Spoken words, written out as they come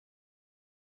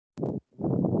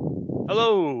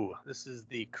Hello, this is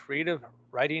the Creative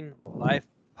Writing Life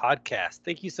podcast.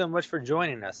 Thank you so much for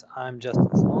joining us. I'm Justin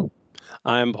Sloan.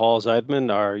 I'm Paul Zeidman,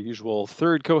 our usual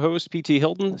third co-host, PT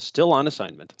Hilton, still on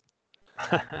assignment.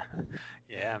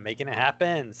 Yeah, making it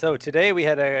happen. So today we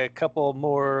had a couple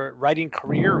more writing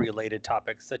career related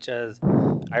topics, such as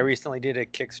I recently did a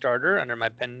Kickstarter under my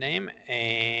pen name,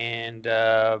 and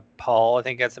Paul, I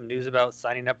think, had some news about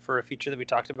signing up for a feature that we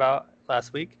talked about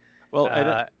last week. Well,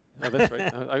 Uh, oh, that's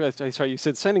right. I sorry, you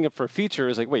said signing up for a feature.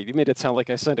 Is like, wait, you made it sound like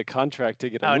I signed a contract to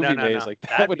get a oh, no, movie no, made. It's no. like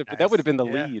That'd be that would have nice. been the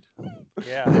Yeah. lead.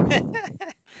 Yeah.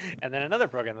 And then another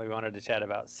program that we wanted to chat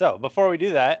about. So before we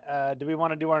do that, do we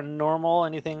want to do our normal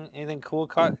anything cool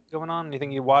going on?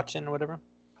 Anything you watching or whatever?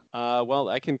 Well,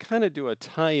 I can kind of do a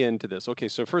tie-in to this. Okay,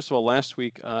 so first of all, last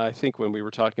week, I think when we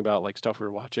were talking about like stuff we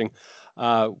were watching,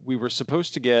 we were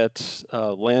supposed to get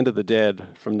Land of the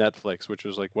Dead from Netflix, which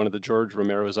was like one of the George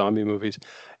Romero zombie movies.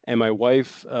 And my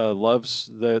wife loves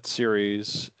that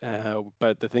series,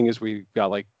 but the thing is, we got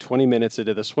like 20 minutes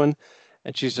into this one,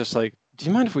 and she's just like, "Do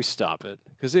you mind if we stop it?"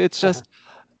 Because it's just,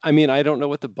 I mean, I don't know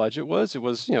what the budget was. It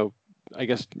was, I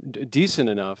guess decent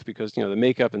enough because, the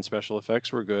makeup and special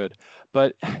effects were good,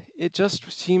 but it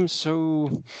just seems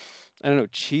so, I don't know,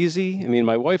 cheesy. I mean,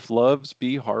 my wife loves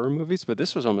B horror movies, but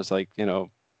this was almost like, Too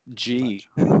G.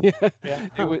 much. Yeah,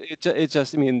 Yeah. it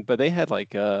just, I mean, but they had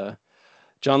like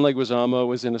John Leguizamo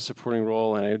was in a supporting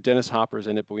role, and I know Dennis Hopper's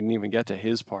in it, but we didn't even get to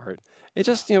his part. It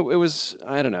just, it was,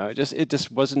 I don't know, it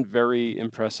just wasn't very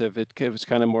impressive. It was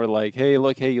kind of more like, hey,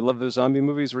 look, hey, you love those zombie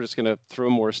movies? We're just gonna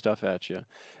throw more stuff at you,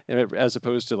 as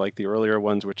opposed to like the earlier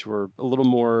ones, which were a little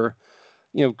more,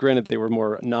 granted they were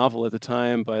more novel at the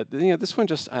time, but this one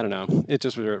just, I don't know, it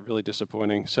just was really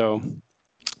disappointing. So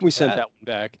we sent Yeah. that one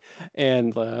back,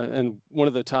 and one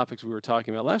of the topics we were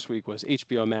talking about last week was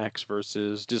HBO Max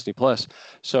versus Disney Plus.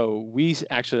 So we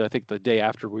actually, I think the day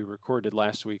after we recorded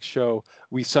last week's show,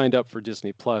 we signed up for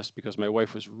Disney Plus because my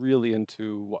wife was really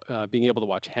into being able to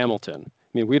watch Hamilton. I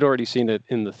mean, we'd already seen it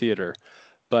in the theater,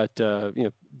 but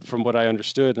from what I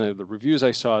understood and the reviews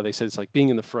I saw, they said it's like being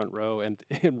in the front row, and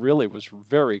it really was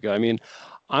very good. I mean,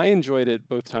 I enjoyed it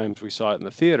both times we saw it in the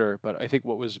theater, but I think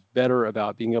what was better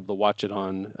about being able to watch it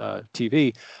on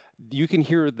TV, you can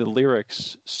hear the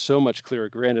lyrics so much clearer.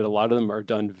 Granted, a lot of them are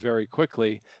done very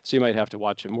quickly, so you might have to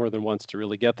watch it more than once to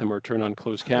really get them or turn on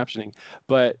closed captioning.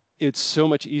 But it's so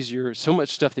much easier, so much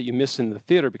stuff that you miss in the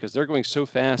theater because they're going so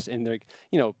fast, and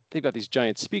they've got these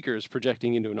giant speakers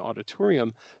projecting into an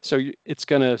auditorium, so it's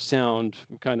going to sound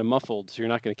kind of muffled, so you're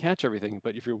not going to catch everything.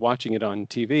 But if you're watching it on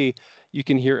TV, you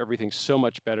can hear everything so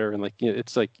much better, and like,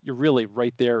 it's like you're really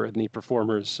right there in the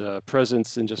performer's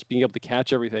presence and just being able to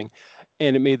catch everything,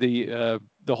 and it made the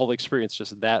whole experience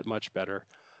just that much better.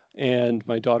 And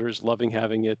my daughter's loving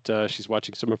having it. She's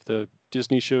watching some of the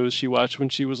Disney shows she watched when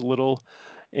she was little,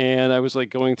 and I was like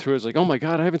going through. It's like, oh my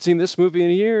God, I haven't seen this movie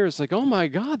in years. Like, oh my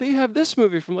God, they have this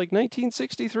movie from like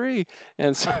 1963,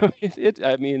 and so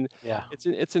I mean, Yeah.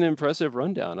 it's an impressive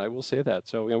rundown. I will say that.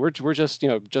 So we're just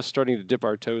just starting to dip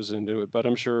our toes into it, but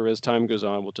I'm sure as time goes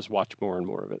on, we'll just watch more and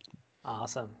more of it.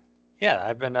 Awesome. Yeah,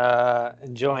 I've been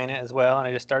enjoying it as well, and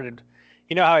I just started.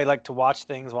 You know how I like to watch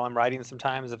things while I'm writing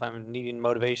sometimes if I'm needing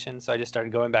motivation. So I just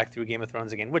started going back through Game of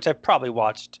Thrones again, which I've probably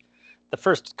watched the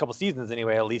first couple seasons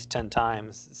anyway, at least 10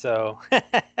 times. So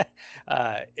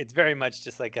it's very much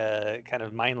just like a kind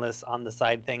of mindless on the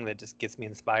side thing that just gets me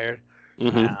inspired. Hmm.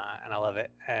 And I love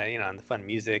it, and the fun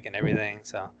music and everything.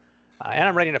 So, and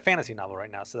I'm writing a fantasy novel right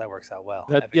now, so that works out well.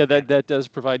 That Epic yeah, that fantasy. that does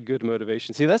provide good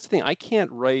motivation. See, that's the thing. I can't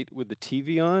write with the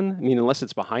TV on. I mean, unless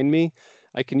it's behind me,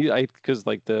 I can use I because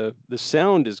like the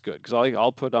sound is good because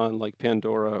I'll put on like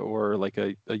Pandora or like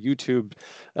a YouTube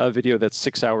video that's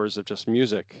 6 hours of just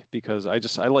music because I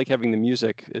like having the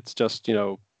music. It's just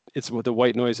it's with the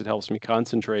white noise. It helps me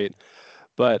concentrate.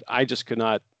 But I just could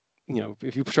not.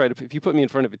 If you put me in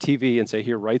front of a TV and say,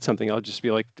 here, write something, I'll just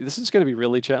be like, this is going to be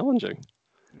really challenging.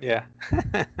 Yeah.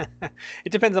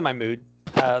 It depends on my mood.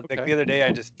 Like Okay. the other day,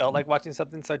 I just felt like watching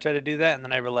something, so I tried to do that, and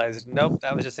then I realized, nope,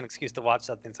 that was just an excuse to watch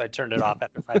something, so I turned it off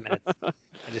after 5 minutes.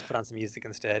 I just put on some music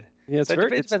instead. Yeah, So it's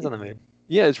very it it's depends on the mood.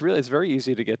 yeah, it's very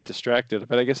easy to get distracted,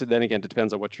 but I guess then again it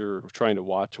depends on what you're trying to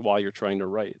watch while you're trying to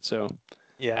write. So,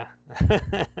 Yeah.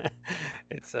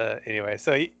 It's anyway.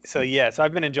 So yeah. So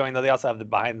I've been enjoying though. They also have the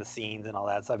behind the scenes and all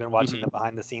that. So I've been watching the mhm,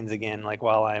 behind the scenes again, like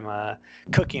while I'm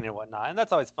cooking and whatnot. And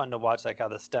that's always fun to watch, like how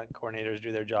the stunt coordinators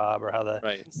do their job or how the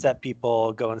right. set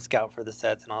people go and scout for the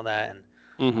sets and all that. And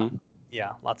uh, Hmm.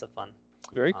 yeah, lots of fun.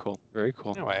 Very Uh, cool. Very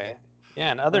cool. anyway,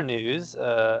 yeah. And other Uh, news, I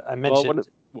well, what? mentioned.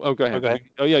 Oh, go Oh, ahead. go ahead.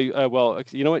 Oh, yeah. Well,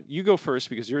 you know what? You go first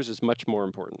because yours is much more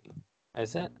important.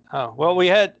 Is it? Oh, well, we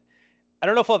had. I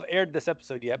don't know if I've aired this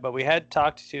episode yet, but we had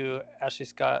talked to Ashley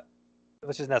Scott,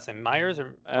 what's his last name, Myers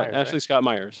or Myers, Ashley right? Scott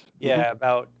Myers. Yeah,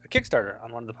 about a Kickstarter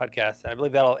on one of the podcasts, and I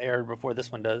believe that'll air before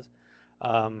this one does.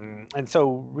 And so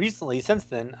recently, since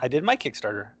then, I did my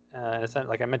Kickstarter.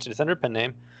 Like I mentioned, it's under a pen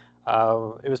name.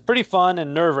 It was pretty fun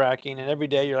and nerve-wracking, and every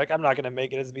day you're like, I'm not going to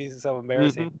make it. It's be so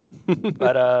embarrassing.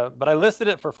 But I listed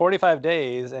it for 45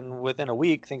 days, and within a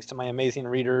week, thanks to my amazing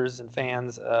readers and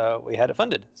fans, we had it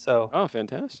funded. So Oh,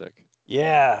 fantastic.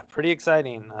 yeah, pretty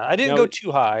exciting. I didn't Now, go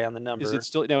too high on the number. Is it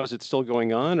still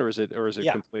going on, or is it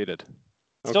Yeah. completed?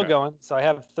 Still Okay. going. So I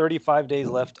have 35 days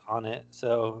left on it.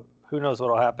 So who knows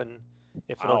what'll happen,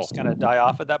 if it'll Wow. just kind of die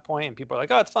off at that point and people are like,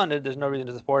 oh, it's funded, there's no reason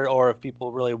to support it. Or if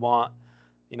people really want,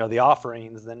 the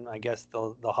offerings, then I guess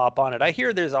they'll hop on it. I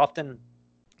hear there's often,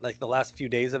 like the last few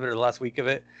days of it or the last week of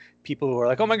it, people who are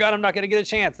like, oh my God, I'm not going to get a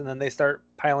chance. And then they start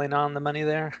piling on the money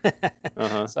there.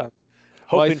 Uh-huh. So I'm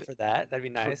Well, hoping for that. That'd be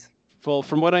nice. Well,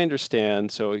 from what I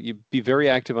understand, so you be very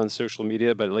active on social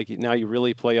media, but like now you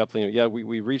really play up, yeah,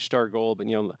 we reached our goal, but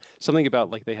something about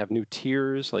like they have new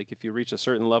tiers, like if you reach a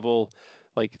certain level,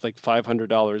 like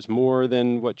 $500 more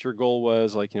than what your goal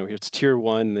was, like, it's tier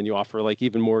 1, and then you offer like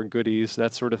even more goodies,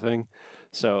 that sort of thing.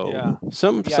 So Yeah.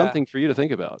 something for you to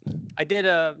think about. I did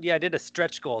a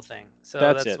stretch goal thing. So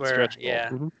That's that's it, where, stretch goal. yeah.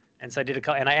 Mhm. And so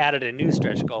and I added a new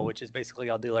stretch goal, which is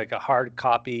basically I'll do like a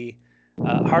hardcover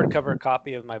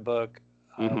copy of my book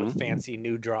with fancy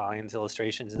new drawings,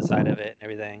 illustrations inside of it, and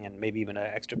everything, and maybe even an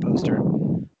extra poster.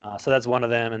 So that's one of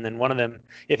them. And then one of them,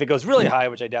 if it goes really high,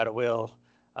 which I doubt it will,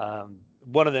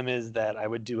 one of them is that I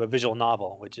would do a visual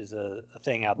novel, which is a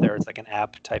thing out there. It's like an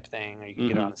app type thing, or you can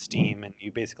get it on Steam, and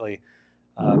you basically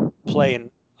play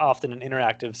often an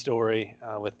interactive story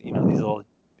with these little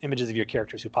images of your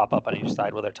characters who pop up on each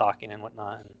side while they're talking and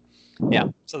whatnot. And yeah,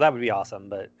 so that would be awesome,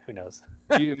 but who knows?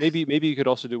 Maybe you could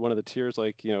also do one of the tiers,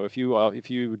 like if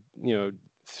you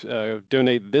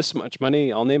donate this much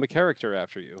money, I'll name a character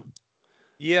after you.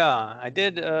 Yeah, I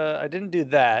did. I didn't do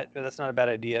that, but that's not a bad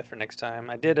idea for next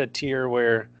time. I did a tier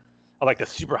like the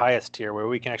super highest tier, where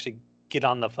we can actually get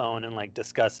on the phone and like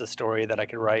discuss a story that I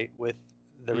could write with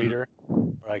the reader,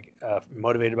 or like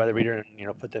motivated by the reader,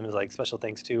 and put them as like special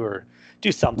things too, or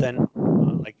do something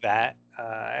like that.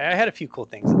 I had a few cool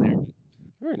things in there.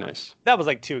 Very nice. That was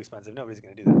like too expensive. Nobody's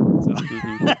gonna do that. So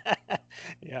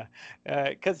yeah,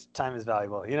 because time is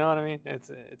valuable. You know what I mean?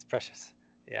 It's precious.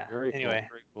 Yeah. Very anyway,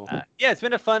 cool. Very cool. yeah, it's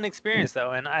been a fun experience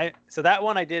though, and so that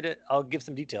one I did it. I'll give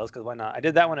some details because why not? I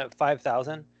did that one at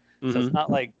 5,000, so it's not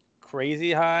like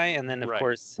crazy high. And then of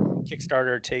course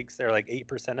Kickstarter takes their like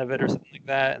 8% of it or something like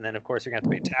that, and then of course you're gonna have to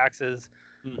pay taxes.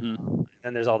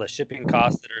 And there's all the shipping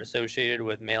costs that are associated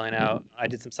with mailing out. I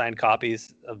did some signed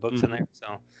copies of books in there,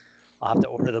 so I'll have to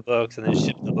order the books and then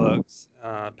ship the books,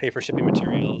 pay for shipping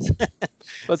materials.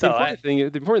 But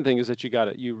the important thing is that you got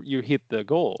it. You hit the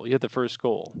goal. You hit the first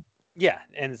goal. Yeah,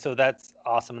 and so that's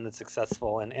awesome and it's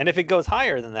successful. And if it goes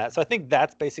higher than that, so I think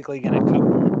that's basically going to cover,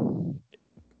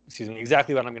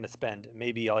 exactly what I'm going to spend.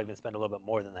 Maybe I'll even spend a little bit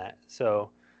more than that.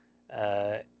 So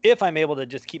if I'm able to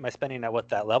just keep my spending at what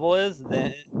that level is,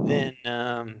 then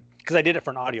because I did it for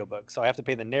an audiobook, so I have to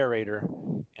pay the narrator,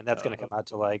 and that's going to come out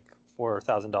to like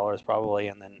 $4,000 probably,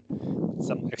 and then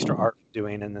some extra art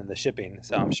doing, and then the shipping.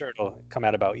 So I'm sure it'll come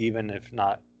out about even, if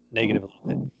not negative a little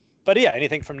bit. But yeah,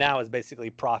 anything from now is basically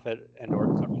profit and or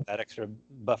cover that extra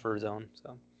buffer zone.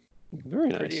 So very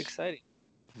nice. Pretty exciting.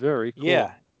 Very cool.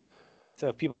 Yeah. So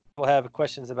if people have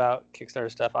questions about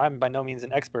Kickstarter stuff, I'm by no means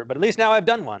an expert, but at least now I've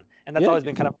done one, and that's always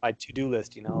been kind of my to-do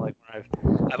list. Like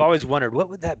when I've always wondered, what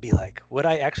would that be like? Would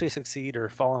I actually succeed or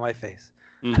fall on my face?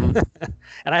 And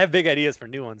I have big ideas for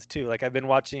new ones too. Like I've been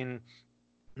watching,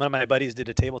 one of my buddies did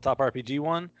a tabletop RPG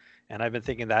one, and I've been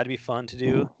thinking that'd be fun to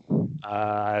do.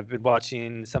 I've been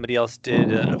watching, somebody else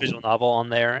did a visual novel on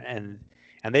there, and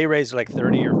they raised like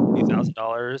 $30,000 or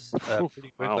 $40,000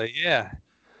 pretty quickly. Wow. Yeah.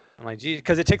 I'm like, geez,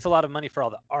 because it takes a lot of money for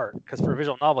all the art. Because for a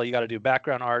visual novel, you got to do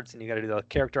background arts and you got to do the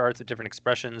character arts with different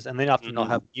expressions, and then often they'll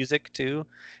have music too.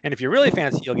 And if you're really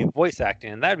fancy, you'll get voice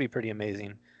acting, and that'd be pretty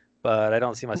amazing. But I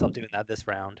don't see myself doing that this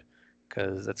round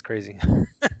because that's crazy.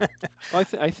 Well,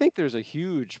 I think there's a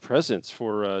huge presence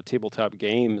for tabletop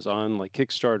games on like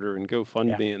Kickstarter and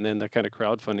GoFundMe, and then that kind of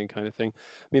crowdfunding kind of thing.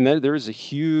 I mean, there is a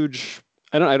huge.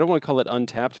 I don't want to call it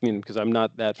untapped, because I'm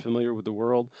not that familiar with the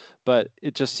world, but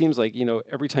it just seems like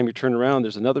every time you turn around,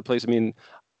 there's another place. I mean,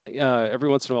 every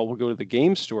once in a while we'll go to the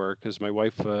game store because my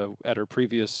wife at her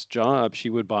previous job she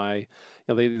would buy,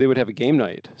 they would have a game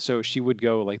night, so she would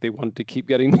go, like they wanted to keep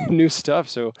getting new stuff,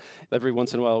 so every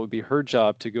once in a while it would be her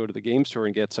job to go to the game store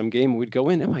and get some game. We'd go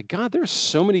in, oh my God, there's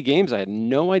so many games, I had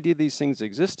no idea these things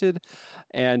existed.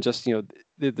 And just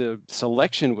the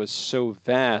selection was so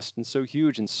vast and so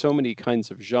huge and so many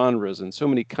kinds of genres and so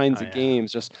many kinds Oh of yeah.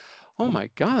 games. Just, oh my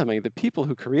God, I mean, the people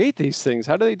who create these things,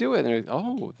 how do they do it?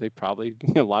 And they probably,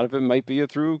 a lot of it might be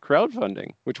through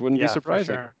crowdfunding, which wouldn't be Yeah, for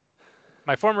surprising. sure.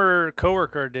 My former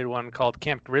coworker did one called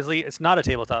Camp Grizzly. It's not a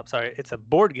tabletop, sorry. It's a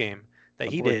board game that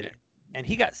A he board did, game. and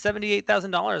he got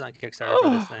 $78,000 on Kickstarter for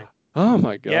this thing. Oh, oh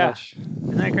my Yeah, gosh.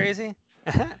 isn't that crazy?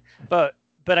 but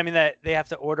but I mean that they have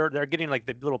to order. They're getting like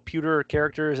the little pewter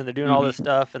characters, and they're doing all Hmm. this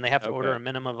stuff, and they have to order Okay. a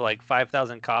minimum of like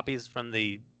 5,000 copies from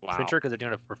the Wow. printer because they're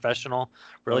doing a professional,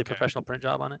 really Okay. professional print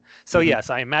job on it. So Hmm. yes,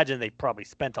 I imagine they probably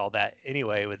spent all that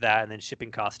anyway with that, and then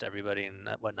shipping costs to everybody and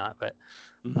whatnot. But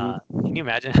Hmm. can you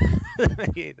imagine?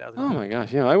 $8,000. Oh my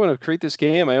gosh. I want to create this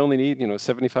game. I only need,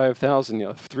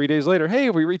 75,000, 3 days later. Hey,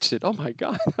 we reached it. Oh my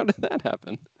God. How did that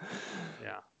happen?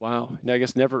 Yeah. Wow. I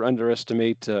guess never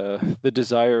underestimate the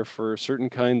desire for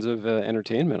certain kinds of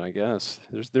entertainment, I guess.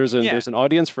 Yeah. There's an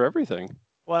audience for everything.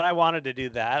 Well, I wanted to do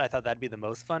that. I thought that'd be the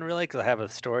most fun, really, because I have a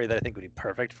story that I think would be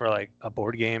perfect for like a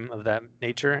board game of that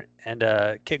nature. And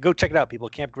go check it out, people.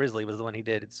 Camp Grizzly was the one he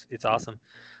did. It's awesome.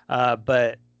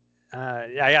 But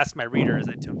I asked my readers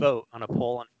to vote on a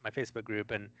poll on my Facebook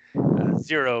group, and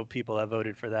 0 people have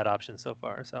voted for that option so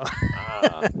far. So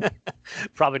Ah,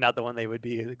 probably not the one they would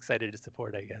be excited to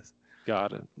support, I guess.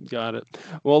 got it. Got it.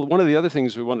 Well, one of the other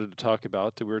things we wanted to talk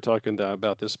about, we were talking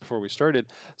about this before we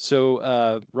started.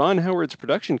 So, Ron Howard's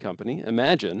production company,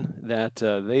 Imagine, that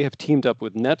they have teamed up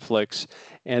with Netflix,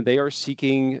 and they are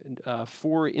seeking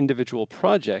 4 individual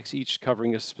projects, each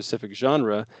covering a specific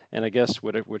genre. And I guess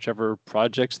whichever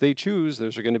projects they choose,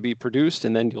 those are going to be produced,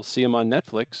 and then you'll see them on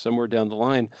Netflix somewhere down the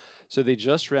line. So they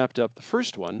just wrapped up the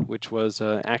first one, which was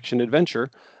action adventure.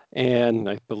 And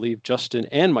I believe Justin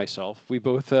and myself, we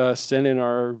both sent in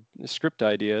our script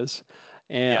ideas,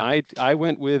 and Yeah. I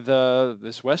went with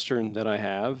this Western that I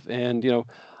have, and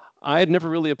I had never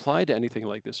really applied to anything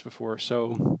like this before,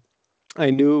 so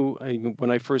when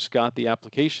I first got the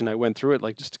application, I went through it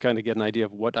like just to kind of get an idea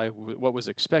of what was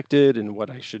expected and what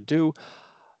I should do.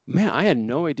 Man, I had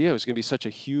no idea it was going to be such a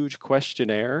huge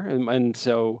questionnaire, and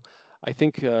so I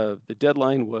think the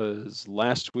deadline was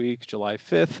last week, July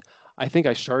 5th. I think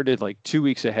I started like 2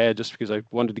 weeks ahead just because I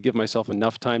wanted to give myself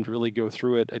enough time to really go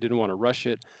through it. I didn't want to rush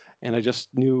it, and I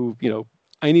just knew,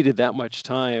 I needed that much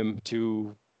time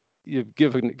to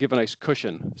give a nice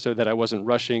cushion so that I wasn't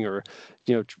rushing or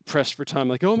pressed for time,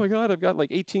 like, oh my God, I've got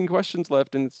like 18 questions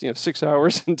left and it's 6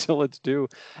 hours until it's due.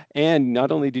 And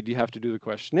not only did you have to do the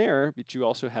questionnaire, but you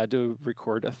also had to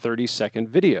record a 30-second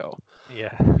video.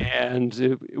 Yeah. And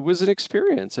it was an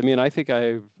experience. I mean, I think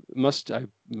I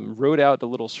wrote out a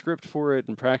little script for it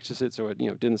and practiced it so it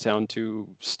didn't sound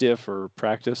too stiff or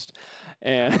practiced.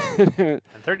 And And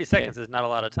 30 seconds is not a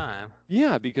lot of time.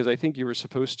 yeah, because I think you were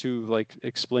supposed to like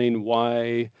explain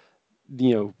you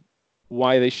know,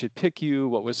 why they should pick you,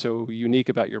 what was so unique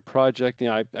about your project.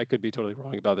 I could be totally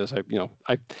wrong about this.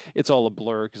 It's all a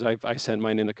blur because I sent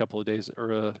mine in a couple of days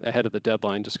or ahead of the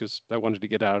deadline just because I wanted to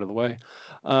get out of the way.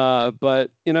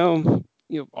 But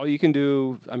all you can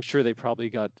do, I'm sure they probably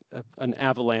got an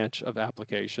avalanche of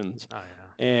applications. Oh yeah.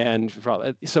 And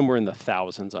probably somewhere in the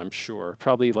thousands, I'm sure.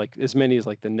 Probably like as many as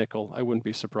like the nickel. I wouldn't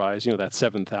be surprised. That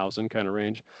 7,000 kind of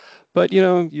range. But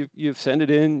you send it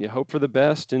in, you hope for the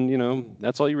best, and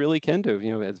that's all you really can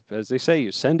do. As they say,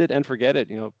 you send it and forget it.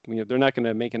 They're not going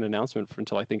to make an announcement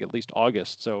until I think at least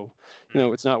August. So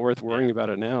it's not worth worrying Yeah. about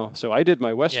it now. So I did my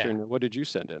Yeah. Western. What did you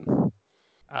send in?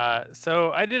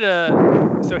 So I did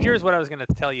so here's what I was going to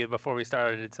tell you before we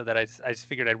started, so that I just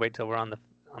figured I'd wait till we're on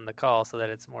the call so that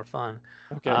it's more fun.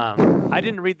 Okay. I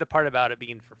didn't read the part about it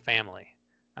being for family.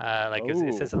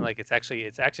 It says something like it's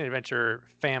action adventure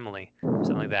family, or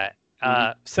something like that.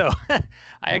 So I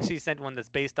actually sent one that's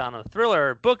based on a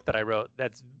thriller book that I wrote.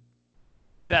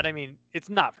 I mean, it's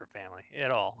not for family at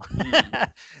all.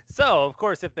 So, of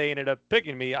course, if they ended up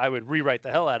picking me, I would rewrite the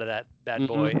hell out of that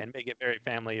boy and make it very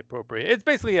family appropriate. It's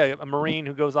basically a Marine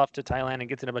who goes off to Thailand and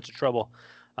gets in a bunch of trouble.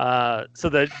 So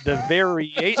the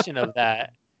variation of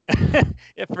that,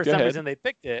 if for some reason they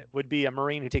picked it, would be a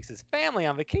Marine who takes his family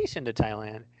on vacation to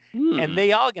Thailand, and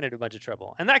they all get into a bunch of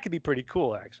trouble. And that could be pretty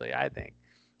cool, actually, I think.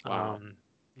 Wow.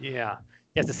 Yeah.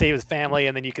 He has to save his family,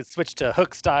 and then you could switch to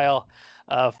Hook style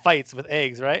fights with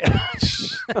eggs, right?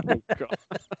 Oh,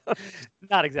 God.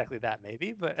 Not exactly that,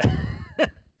 maybe, but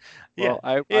yeah. Well,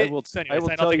 I will so anyways, I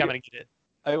will I don't tell think you. I'm gonna get it.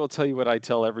 I will tell you what I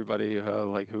tell everybody,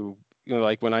 like who,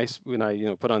 like when I,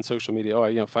 put on social media, oh,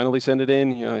 I, finally send it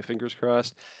in, fingers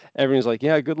crossed. Everyone's like,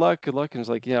 yeah, good luck, and it's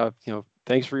like, yeah,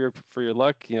 thanks for your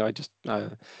luck. I just,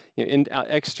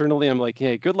 externally, I'm like,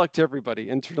 hey, good luck to everybody.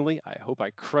 Internally, I hope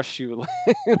I crush you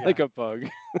Yeah, like a bug.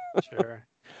 sure.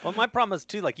 Well, my problem is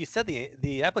too, like you said,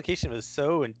 the application was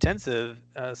so intensive,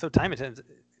 so time intensive.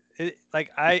 Like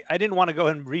I didn't want to go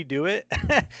and redo it.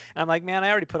 And I'm like, man,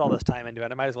 I already put all this time into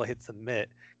it. I might as well hit submit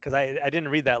because I didn't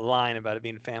read that line about it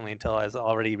being family until I was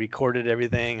already recorded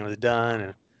everything and was done.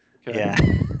 And Okay.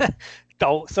 yeah.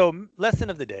 So lesson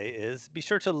of the day is be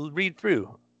sure to read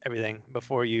through everything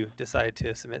before you decide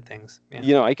to submit things.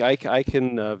 Yeah. I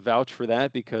can vouch for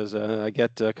that because I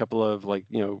get a couple of like,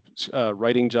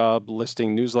 writing job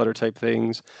listing newsletter type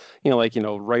things, like,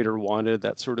 writer wanted,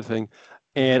 that sort of thing. Hmm.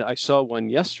 And I saw one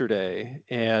yesterday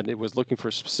and it was looking for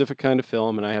a specific kind of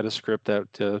film. And I had a script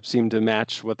that seemed to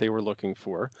match what they were looking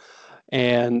for.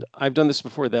 And I've done this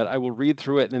before that I will read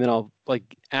through it and then I'll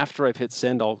like after I've hit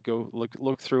send, I'll go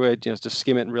look through it, just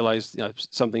skim it and realize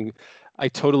something I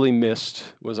totally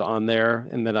missed was on there.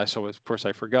 And then of course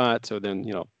I forgot. So then,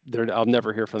 I'll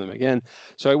never hear from them again.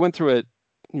 So I went through it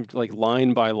like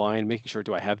line by line, making sure,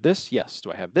 do I have this? Yes.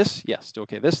 Do I have this? Yes.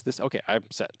 Okay, this. Okay, I'm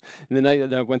set. And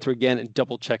then I went through again and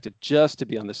double checked it just to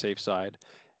be on the safe side.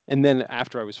 And then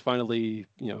after I was finally,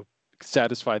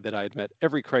 satisfied that I had met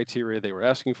every criteria they were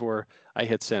asking for, I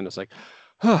hit send. It's like,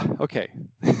 oh, okay,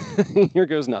 here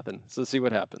goes nothing. So let's see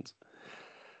what happens.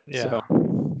 So, Yeah.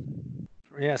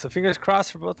 Yeah. So fingers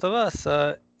crossed for both of us.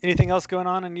 Anything else going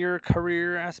on in your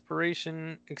career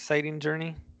aspiration, exciting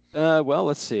journey? well,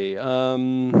 let's see.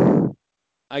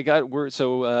 I got word.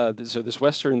 So this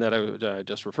Western that I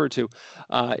just referred to,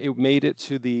 it made it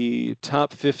to the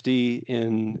top 50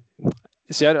 in.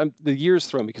 See, the years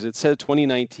thrown because it said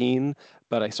 2019,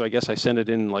 but I guess I sent it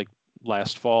in like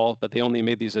last fall, but they only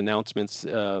made these announcements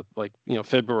like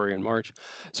February and March.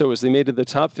 So as they made it the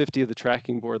top 50 of the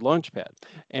Tracking Board Launchpad,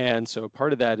 and so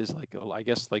part of that is like I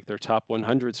guess like their top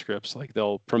 100 scripts, like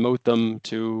they'll promote them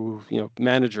to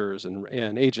managers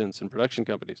and agents and production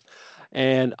companies,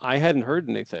 and I hadn't heard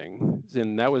anything,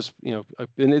 and that was and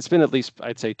it's been at least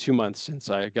I'd say 2 months since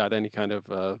I got any kind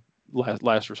of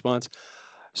last response.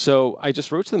 So I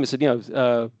just wrote to them and said,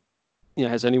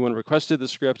 has anyone requested the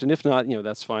script? And if not,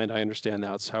 that's fine. I understand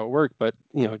that's how it worked. But,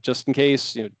 just in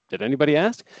case, did anybody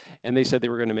ask? And they said they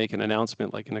were going to make an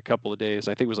announcement like in a couple of days.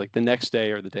 I think it was like the next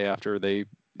day or the day after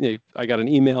I got an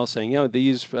email saying,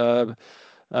 these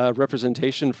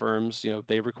representation firms,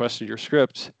 they requested your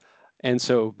script. And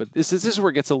so, but this is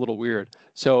where it gets a little weird.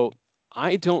 So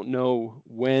I don't know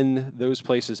when those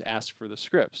places asked for the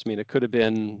scripts. I mean, it could have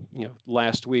been,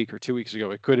 last week or 2 weeks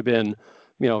ago. It could have been,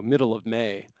 middle of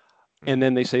May. And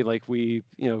then they say like we're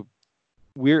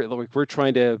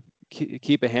trying to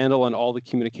keep a handle on all the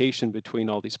communication between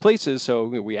all these places. So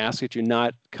we ask that you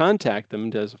not contact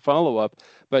them as a follow up,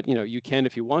 but you can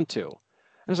if you want to.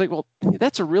 I was like, well,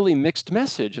 that's a really mixed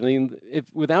message. I mean, if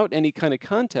without any kind of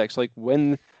context, like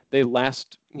when they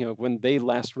last, when they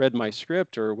last read my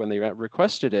script or when they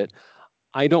requested it,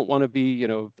 I don't want to be, I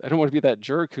don't want to be that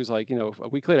jerk who's like, a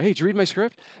week later, hey, did you read my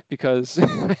script? Because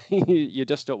you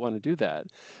just don't want to do that.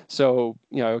 So,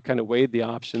 I kind of weighed the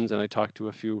options and I talked to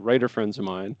a few writer friends of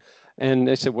mine and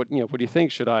I said, what do you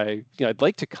think? Should I, I'd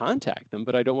like to contact them,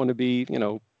 but I don't want to be,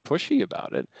 pushy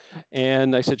about it.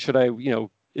 And I said, should I,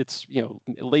 it's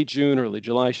late June, early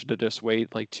July. Should I just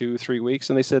wait like 2-3 weeks?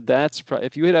 And they said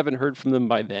if you haven't heard from them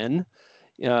by then,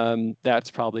 that's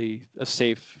probably a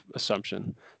safe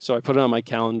assumption. So I put it on my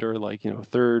calendar, like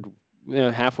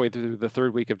halfway through the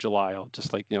third week of July, I'll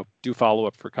just like do follow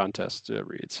up for contest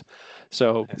reads.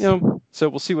 So Nice. so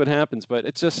we'll see what happens. But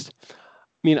it's just, I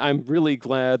mean, I'm really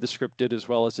glad the script did as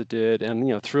well as it did,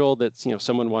 and thrilled that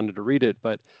someone wanted to read it.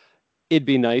 But it'd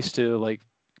be nice to like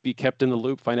be kept in the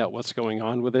loop, find out what's going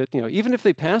on with it. Even if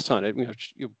they pass on it,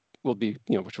 will be,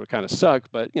 which would kind of suck,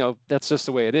 but that's just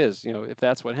the way it is. If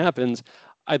that's what happens,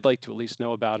 I'd like to at least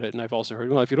know about it. And I've also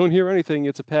heard, well, if you don't hear anything,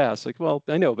 it's a pass. Like, well,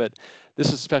 I know, but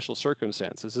this is special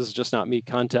circumstances. This is just not me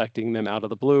contacting them out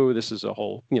of the blue. This is a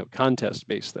whole,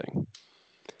 contest-based thing.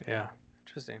 Yeah.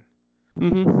 Interesting. Yeah,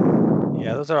 Mm-hmm.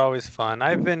 those are always fun.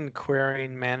 I've been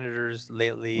querying managers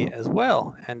lately as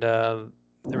well, and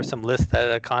there were some lists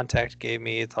that a contact gave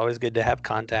me. It's always good to have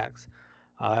contacts.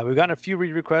 We've gotten a few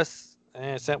read requests,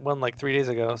 and I sent one like 3 days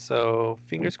ago, so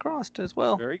fingers crossed as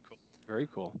well. Very cool. Very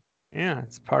cool. Yeah,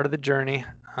 it's part of the journey.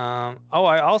 I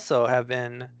also have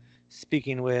been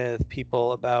speaking with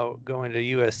people about going to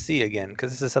USC again, because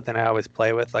this is something I always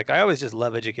play with. Like, I always just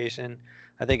love education.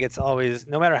 I think it's always,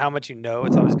 no matter how much you know,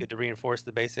 it's always good to reinforce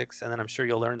the basics, and then I'm sure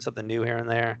you'll learn something new here and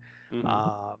there.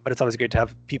 But it's always great to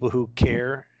have people who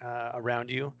care around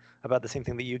you about the same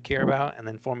thing that you care about, and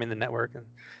then forming the network. And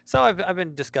so I've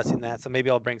been discussing that. So maybe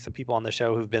I'll bring some people on the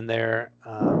show who've been there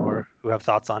or who have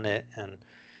thoughts on it,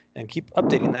 and keep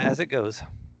updating that as it goes.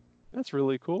 That's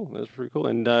really cool. That's pretty cool.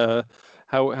 And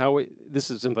this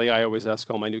is something I always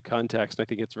ask all my new contacts, and I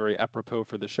think it's very apropos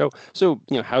for the show. So,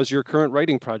 how's your current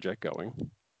writing project going?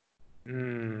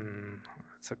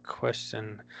 That's a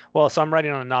question. Well, so I'm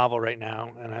writing on a novel right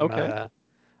now, and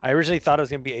I originally thought it was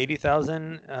going to be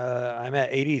 80,000. I'm at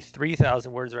 83,000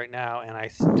 words right now, and I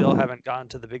still haven't gotten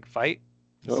to the big fight.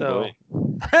 Boy.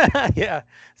 Yeah.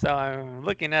 So I'm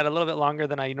looking at a little bit longer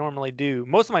than I normally do.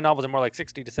 Most of my novels are more like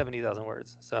 60 to 70,000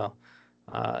 words. So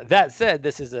that said,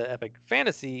 this is an epic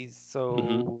fantasy,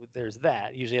 so there's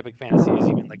that. Usually epic fantasy is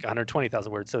even like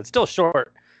 120,000 words, so it's still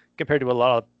short compared to what a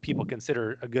lot of people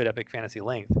consider a good epic fantasy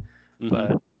length.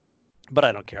 But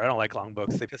I don't care. I don't like long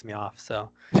books. They piss me off.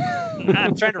 So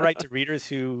I'm trying to write to readers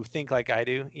who think like I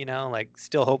do, like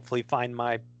still hopefully find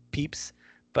my peeps.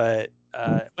 But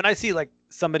when I see like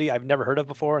somebody I've never heard of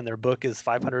before and their book is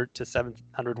 500 to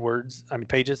 700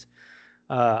 pages,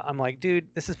 I'm like,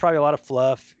 dude, this is probably a lot of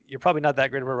fluff. You're probably not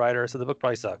that great of a writer, so the book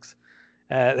probably sucks.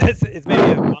 It's maybe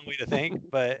a wrong way to think,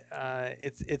 but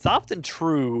it's often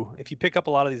true. If you pick up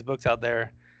a lot of these books out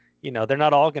there, they're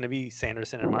not all going to be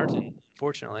Sanderson and Martin,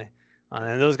 unfortunately.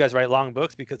 And those guys write long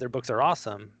books because their books are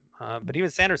awesome. But even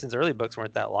Sanderson's early books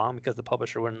weren't that long because the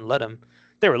publisher wouldn't let him.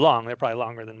 They were long. They're probably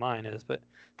longer than mine is, but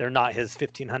they're not his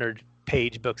 1,500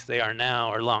 page books they are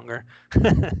now or longer.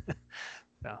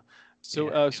 So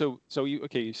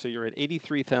you're at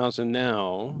 83,000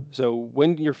 now. So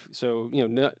when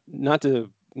not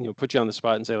to put you on the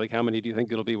spot and say like how many do you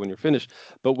think it'll be when you're finished,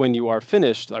 but when you are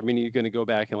finished, are you going to go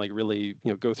back and like really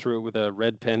go through it with a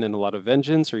red pen and a lot of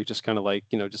vengeance, or you just kind of like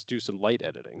just do some light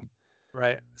editing?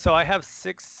 Right. So I have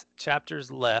 6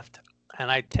 chapters left,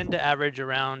 and I tend to average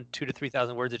around 2,000 to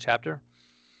 3,000 words a chapter.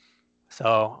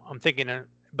 So I'm thinking,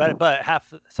 but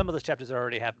some of those chapters are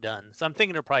already half done. So I'm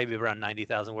thinking it'll probably be around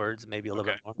 90,000 words, maybe a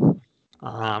little bit more.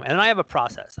 And I have a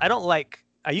process.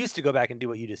 I used to go back and do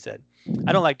what you just said.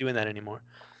 I don't like doing that anymore.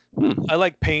 I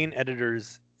like paying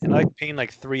editors, and I like paying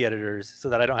like 3 editors so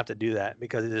that I don't have to do that,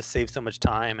 because it just saves so much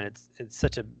time, and it's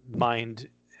such a mind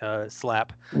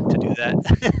slap to do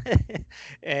that.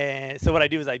 And so what I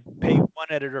do is I pay one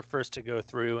editor first to go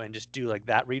through and just do like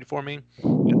that read for me,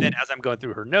 and then as I'm going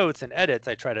through her notes and edits,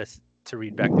 I try to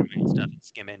read back through my stuff and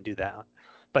skim it and do that.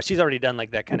 But she's already done like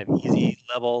that kind of easy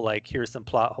level, like here's some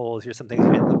plot holes, here's some things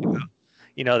we didn't think about,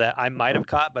 that I might have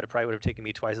caught, but it probably would have taken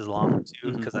me twice as long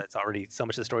too, because it's already so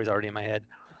much of the story's already in my head.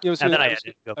 I was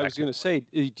going to say,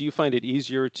 do you find it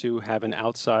easier to have an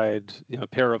outside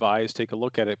pair of eyes take a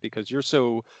look at it because you're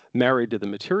so married to the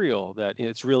material that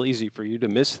it's real easy for you to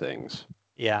miss things?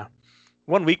 Yeah.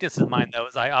 One weakness of mine, though,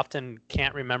 is I often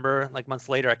can't remember, like months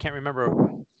later, I can't remember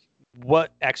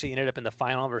what actually ended up in the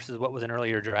final versus what was in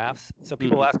earlier drafts. So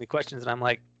people will ask me questions, and I'm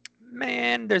like,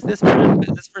 man, there's this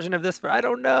version of this. I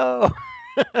don't know.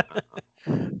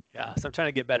 Yeah, so I'm trying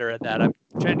to get better at that. I'm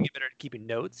trying to get better at keeping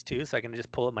notes too, so I can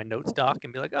just pull up my notes doc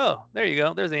and be like, "Oh, there you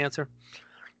go. There's the answer."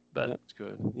 But that's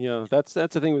good. That's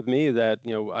the thing with me, that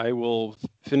I will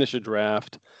finish a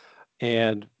draft,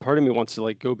 and part of me wants to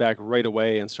like go back right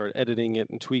away and start editing it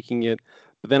and tweaking it,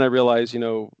 but then I realize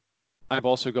I've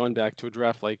also gone back to a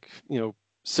draft like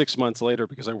 6 months later,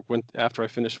 because after I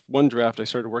finished one draft, I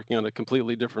started working on a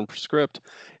completely different script.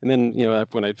 And then,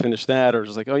 when I'd finished that, I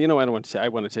was like, oh, I want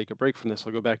to take a break from this.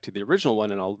 I'll go back to the original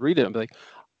one and I'll read it and be like,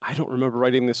 I don't remember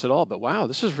writing this at all, but wow,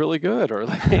 this is really good. Or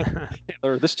like,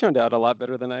 or this turned out a lot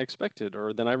better than I expected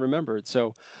or than I remembered.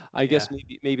 So I guess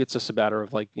maybe it's just a matter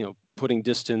of like, putting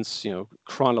distance,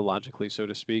 chronologically, so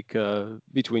to speak,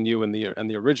 between you and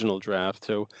the original draft.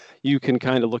 So you can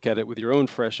kind of look at it with your own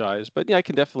fresh eyes. But yeah, I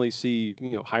can definitely see,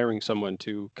 hiring someone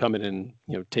to come in and,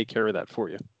 take care of that for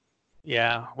you.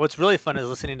 Yeah. What's really fun is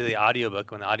listening to the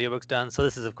audiobook when the audiobook's done. So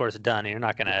this is, of course, done, and you're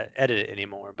not going to edit it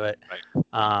anymore. But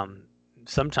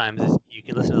sometimes you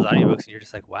can listen to the audiobooks and you're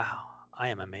just like, wow, I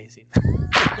am amazing.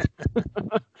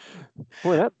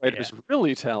 Boy, that writer's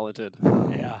really talented.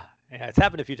 Yeah, it's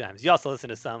happened a few times. You also listen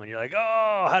to some and you're like,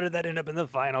 oh, how did that end up in the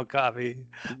final copy?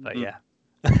 But yeah,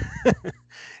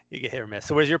 you get hit or miss.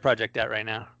 So where's your project at right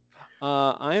now?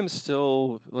 I am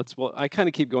still, I kind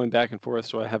of keep going back and forth.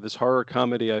 So I have this horror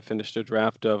comedy I finished a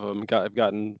draft of. I've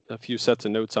gotten a few sets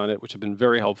of notes on it, which have been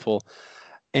very helpful.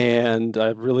 and I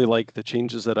really like the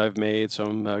changes that I've made. So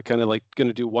I'm kind of like going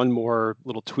to do one more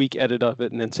little tweak edit of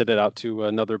it and then send it out to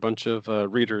another bunch of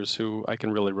readers who I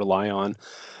can really rely on.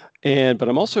 But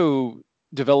I'm also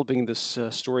developing this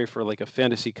story for like a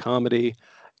fantasy comedy.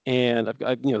 And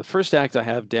the first act I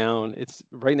have down. It's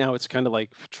right now. It's kind of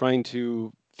like trying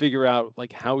to figure out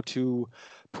like how to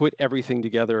put everything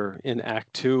together in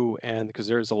Act Two, and because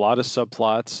there's a lot of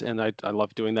subplots, and I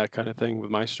love doing that kind of thing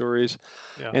with my stories.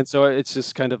 Yeah. And so it's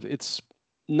just kind of it's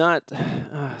not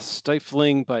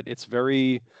stifling, but it's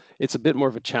a bit more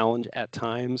of a challenge at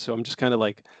times. So I'm just kind of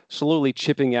like slowly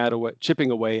chipping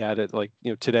away at it. Like,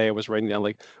 today I was writing down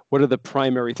like what are the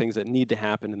primary things that need to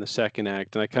happen in the second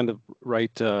act, and I kind of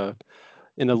write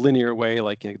in a linear way,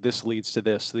 like, this leads to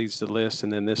this, leads to this,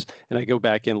 and then this, and I go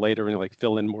back in later and like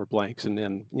fill in more blanks and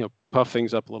then puff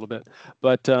things up a little bit.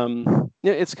 But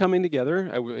yeah, it's coming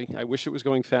together. I wish it was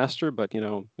going faster, but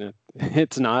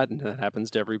it's not, and that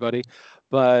happens to everybody.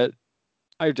 But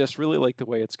I just really like the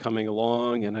way it's coming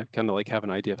along, and I kind of like have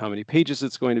an idea of how many pages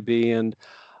it's going to be, and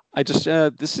I just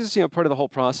this is part of the whole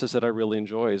process that I really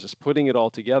enjoy is just putting it all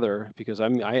together, because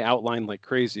I outline like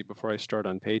crazy before I start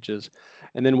on pages,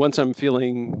 and then once I'm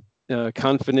feeling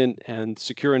confident and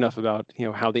secure enough about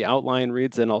how the outline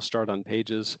reads, then I'll start on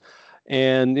pages,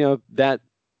 and that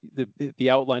the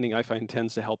outlining I find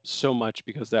tends to help so much,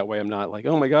 because that way I'm not like,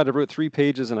 oh my God, I wrote 3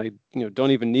 pages and I don't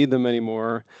even need them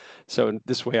anymore. So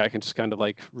this way I can just kind of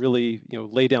like really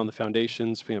lay down the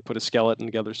foundations, put a skeleton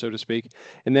together, so to speak,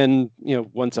 and then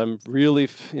once I'm really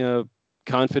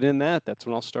confident in that, that's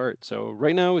when I'll start. So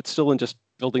right now it's still in just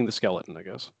building the skeleton, I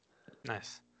guess.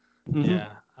 Nice. Mm-hmm.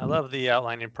 Yeah, I love the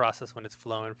outlining process when it's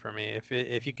flowing for me. If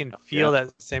you can Yeah. feel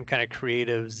that same kind of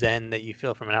creative zen that you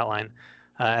feel from an outline,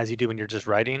 as you do when you're just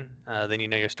writing, then you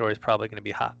know your story is probably going to be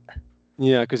hot.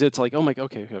 Yeah, because it's like, oh my,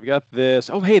 okay, I've got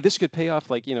this. Oh, hey, this could pay off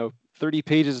like, 30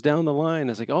 pages down the line.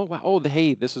 It's like, oh wow,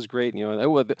 hey, this is great.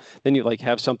 Then you like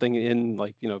have something in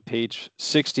like, page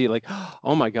 60, like,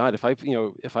 oh my God, if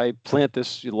I plant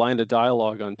this line of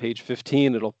dialogue on page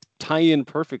 15, it'll tie in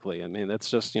perfectly. I mean, that's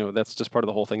just part of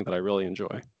the whole thing that I really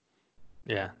enjoy.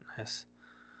 Yeah, nice.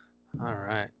 All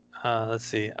right. Let's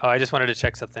see. Oh, I just wanted to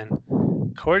check something.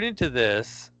 According to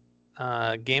this,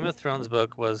 Game of Thrones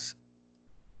book was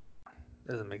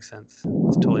doesn't make sense.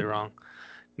 It's totally wrong.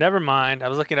 Never mind. I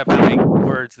was looking up how many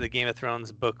words the Game of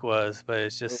Thrones book was, but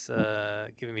it's just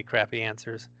giving me crappy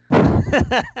answers. Well,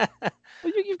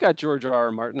 you've got George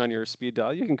R.R. Martin on your speed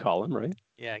dial. You can call him, right?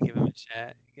 Yeah, give him a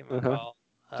chat. Give him a Uh-huh. call.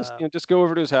 Just go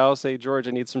over to his house, say, George,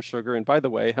 I need some sugar. And by the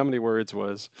way, how many words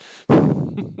was?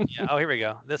 Yeah. Oh, here we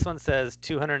go. This one says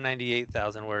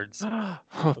 298,000 words.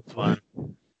 Book one.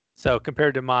 So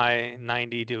compared to my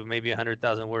 90 to maybe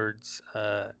 100,000 words,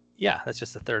 yeah, that's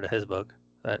just a third of his book.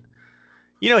 But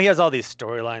he has all these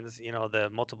storylines. The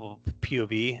multiple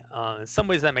POV. In some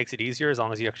ways, that makes it easier as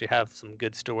long as you actually have some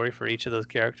good story for each of those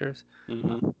characters.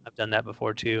 Mm-hmm. I've done that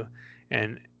before too,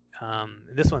 and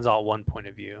this one's all one point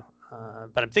of view.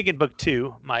 But I'm thinking book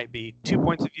two might be 2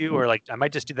 points of view, or like I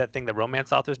might just do that thing that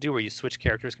romance authors do, where you switch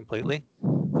characters completely.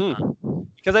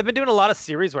 Because I've been doing a lot of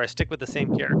series where I stick with the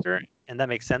same character, and that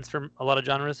makes sense for a lot of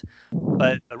genres.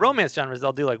 But the romance genres,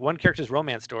 they'll do like one character's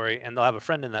romance story, and they'll have a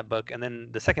friend in that book, and then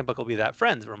the second book will be that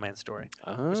friend's romance story,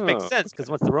 which makes sense because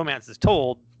once the romance is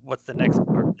told, what's the next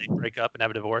part? They break up and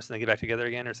have a divorce, and they get back together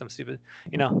again, or some stupid,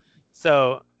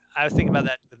 So I was thinking about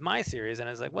that with my series, and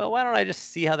I was like, well, why don't I just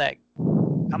see how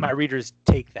my readers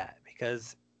take that?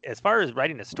 Because as far as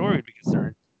writing a story would be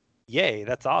concerned, yay,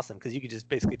 that's awesome, because you can just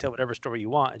basically tell whatever story you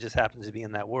want. It just happens to be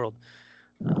in that world.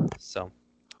 So,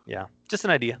 yeah, just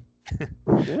an idea.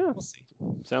 Yeah, We'll see.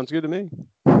 sounds good to me.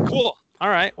 Cool. All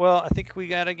right. Well, I think we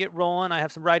got to get rolling. I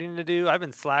have some writing to do. I've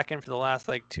been slacking for the last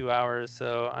like 2 hours,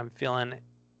 so I'm feeling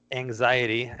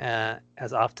anxiety,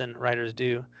 as often writers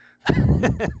do.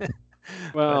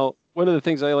 Well, one of the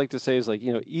things I like to say is like,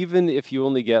 even if you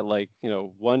only get like,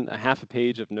 a half a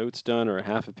page of notes done, or a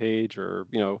half a page, or,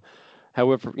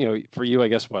 however, for you, I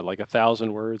guess what, like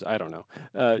 1,000 words, I don't know.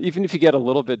 Even if you get a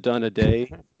little bit done a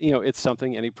day, it's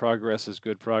something. Any progress is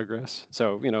good progress.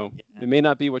 So, it may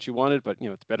not be what you wanted, but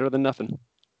it's better than nothing.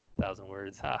 1,000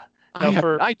 words, huh?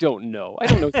 No, I don't know. I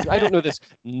don't know this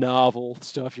novel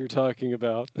stuff you're talking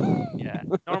about. Yeah,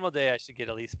 normal day I should get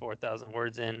at least 4,000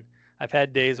 words in. I've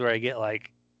had days where I get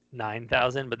like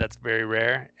 9,000, but that's very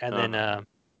rare. And then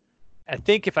I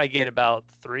think if I get about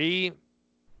 3,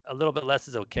 a little bit less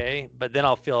is okay. But then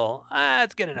I'll feel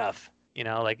it's good enough. You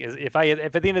know, like if at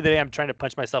the end of the day I'm trying to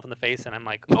punch myself in the face and I'm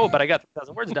like, oh, but I got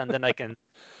 3,000 words done, then I can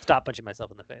stop punching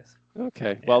myself in the face.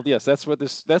 Okay. Yeah. Well, yes, that's what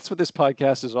this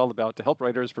podcast is all about, to help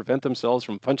writers prevent themselves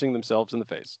from punching themselves in the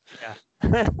face. Yeah.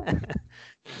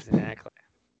 Exactly.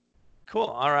 Cool.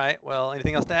 All right. Well,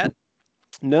 anything else to add?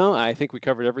 No, I think we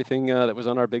covered everything that was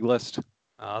on our big list.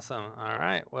 Awesome. All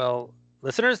right. Well,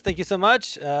 listeners, thank you so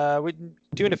much. We're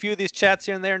doing a few of these chats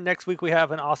here and there. Next week we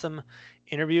have an awesome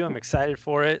interview. I'm excited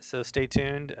for it, so stay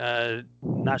tuned.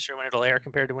 Not sure when it'll air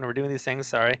compared to when we're doing these things.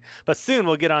 Sorry, but soon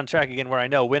we'll get on track again where I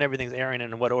know when everything's airing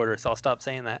and in what order. So I'll stop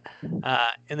saying that.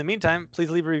 In the meantime, please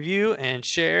leave a review and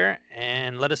share,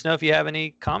 and let us know if you have any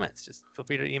comments. Just feel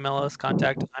free to email us.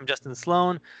 Contact. I'm Justin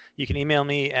Sloan. You can email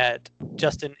me at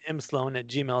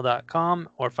justinmsloan@gmail.com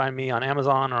or find me on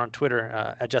Amazon or on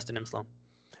Twitter at Justin M. Sloan.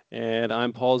 And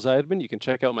I'm Paul Zeidman. You can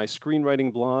check out my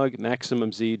screenwriting blog,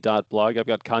 MaximumZ.blog. I've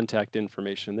got contact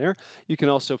information there. You can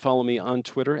also follow me on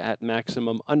Twitter at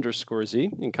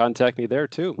Maximum_Z and contact me there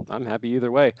too. I'm happy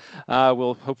either way.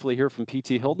 We'll hopefully hear from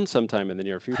P.T. Hilton sometime in the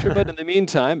near future. But in the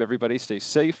meantime, everybody stay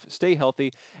safe, stay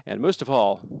healthy, and most of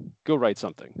all, go write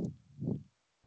something.